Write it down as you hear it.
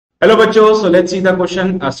Hello bachcho, so let's see the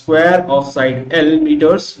question. A square of side L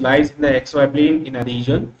meters lies in the xy plane in a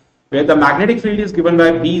region where the magnetic field is given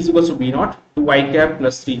by B is equals to B naught, 2I cap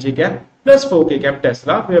plus 3J cap plus 4K cap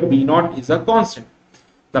Tesla, where B naught is a constant.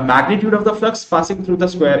 The magnitude of the flux passing through the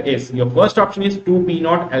square is, your first option is 2B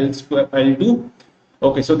naught L square L2.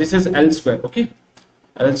 Okay, so this is L square, okay,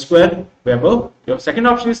 L square Weber. Your second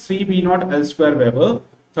option is 3B naught L square Weber.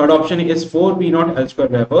 Third option is 4B naught L square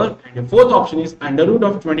Weber, and your fourth option is under root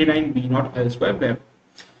of 29B naught L square Weber.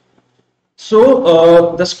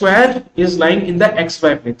 So the square is lying in the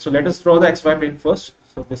xy plane. So let us draw the xy plane first.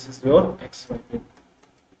 So this is your xy plane,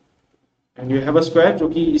 and you have a square जो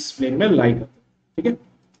कि इस plane में lie करता है, ठीक है?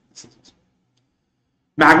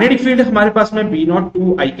 Magnetic field हमारे पास में B naught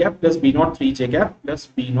 2I cap plus B naught 3J cap plus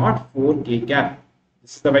B naught 4K cap.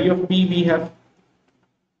 This is the value of P we have.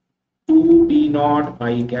 2B naught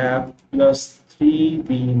I cap plus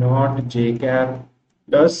 3B naught J cap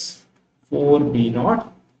plus 4B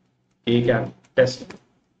naught K cap. Test.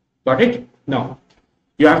 Got it? Now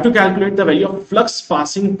you have to calculate the value of flux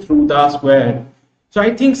passing through the square. So I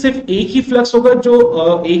think सिर्फ एक ही flux होगा जो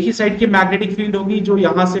एक ही side की magnetic field होगी जो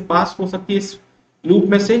यहां से पास हो सकती है इस लूप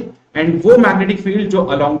में से, एंड वो मैग्नेटिक फील्ड जो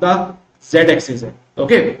अलोंग द z एक्सिस है.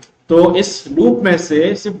 ओके, तो इस लूप में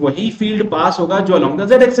से सिर्फ वही फील्ड पास होगा जो अलोंग द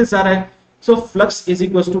z एक्सिस आ रहा है. So flux is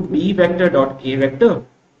equal to be vector dot A vector,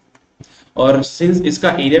 और सिंस इसका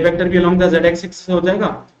एरिया वेक्टर भी अलोंग द z एक्सिस हो जाएगा,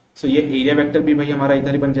 सो ये एरिया वेक्टर भी भाई हमारा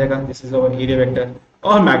इधर ही बन जाएगा. This is our area vector,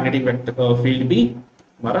 और मैग्नेटिक वेक्टर फील्ड भी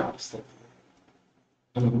हमारा इस तरफ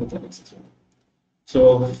along the z axis. So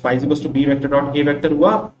phi is equals to b vector dot a vector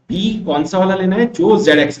हुआ. b कौन सा वाला लेना है जो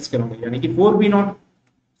z एक्सिस के होंगे, यानी कि 4b नॉट.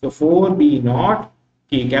 तो 4b not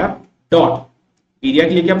k cap dot area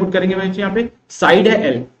के लिए क्या पुट करेंगे भाई, यहाँ पे साइड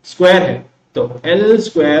है l, स्क्वायर है, तो l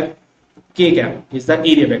square k cap is the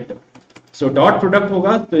area vector. So dot product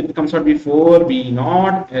होगा तो it comes out B 4b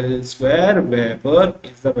not l square weber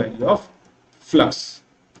is the value of flux.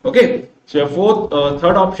 Okay, so your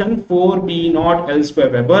third option 4b naught L square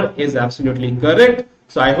Weber is absolutely correct.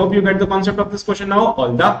 So I hope you get the concept of this question now.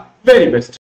 All the very best.